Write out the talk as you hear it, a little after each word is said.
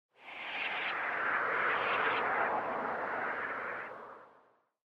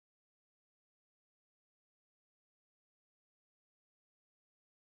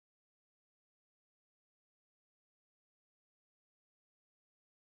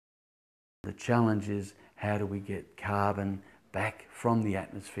The challenge is, how do we get carbon back from the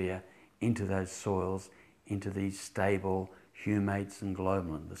atmosphere into those soils, into these stable humates and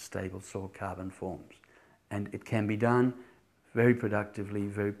glomalins, the stable soil carbon forms. And it can be done very productively,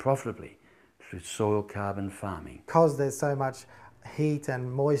 very profitably through soil carbon farming. Because there's so much heat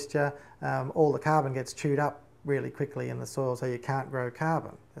and moisture, all the carbon gets chewed up really quickly in the soil, so you can't grow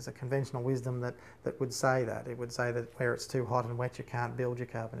carbon. There's a conventional wisdom that would say that. It would say that where it's too hot and wet, you can't build your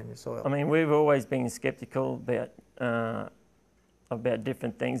carbon in your soil. I mean, we've always been sceptical about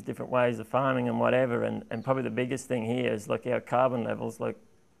different things, different ways of farming and whatever, and probably the biggest thing here is like our carbon levels, like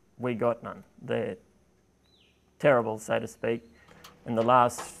we got none. They're terrible, so to speak. In the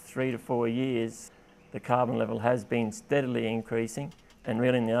last 3 to 4 years, the carbon level has been steadily increasing, and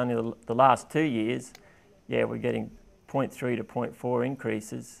really in only the last 2 years, yeah, we're getting 0.3 to 0.4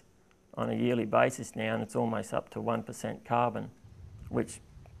 increases on a yearly basis now, and it's almost up to 1% carbon, which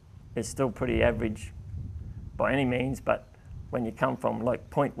is still pretty average by any means, but when you come from like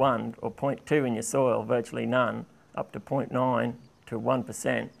 0.1 or 0.2 in your soil, virtually none, up to 0.9 to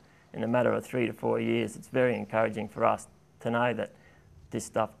 1% in a matter of 3 to 4 years, it's very encouraging for us to know that this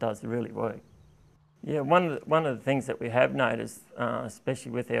stuff does really work. Yeah, one of the things that we have noticed,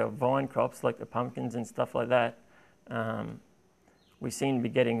 especially with our vine crops like the pumpkins and stuff like that, we seem to be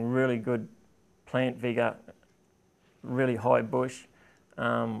getting really good plant vigour, really high bush,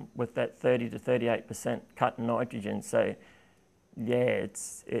 with that 30 to 38% cut in nitrogen. So yeah,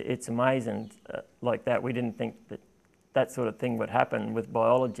 it's amazing like that. We didn't think that sort of thing would happen with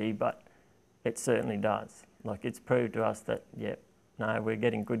biology, but it certainly does. Like, it's proved to us that, yeah, no, we're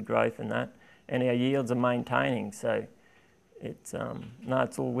getting good growth in that, and our yields are maintaining, so it's, no,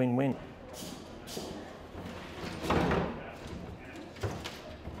 it's all win-win.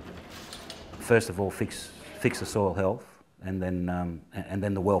 First of all, fix the soil health, and then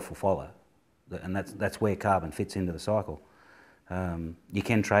the wealth will follow, and that's where carbon fits into the cycle. You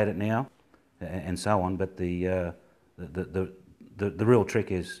can trade it now, and so on, but the real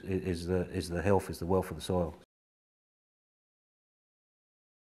trick is the health, is the wealth of the soil.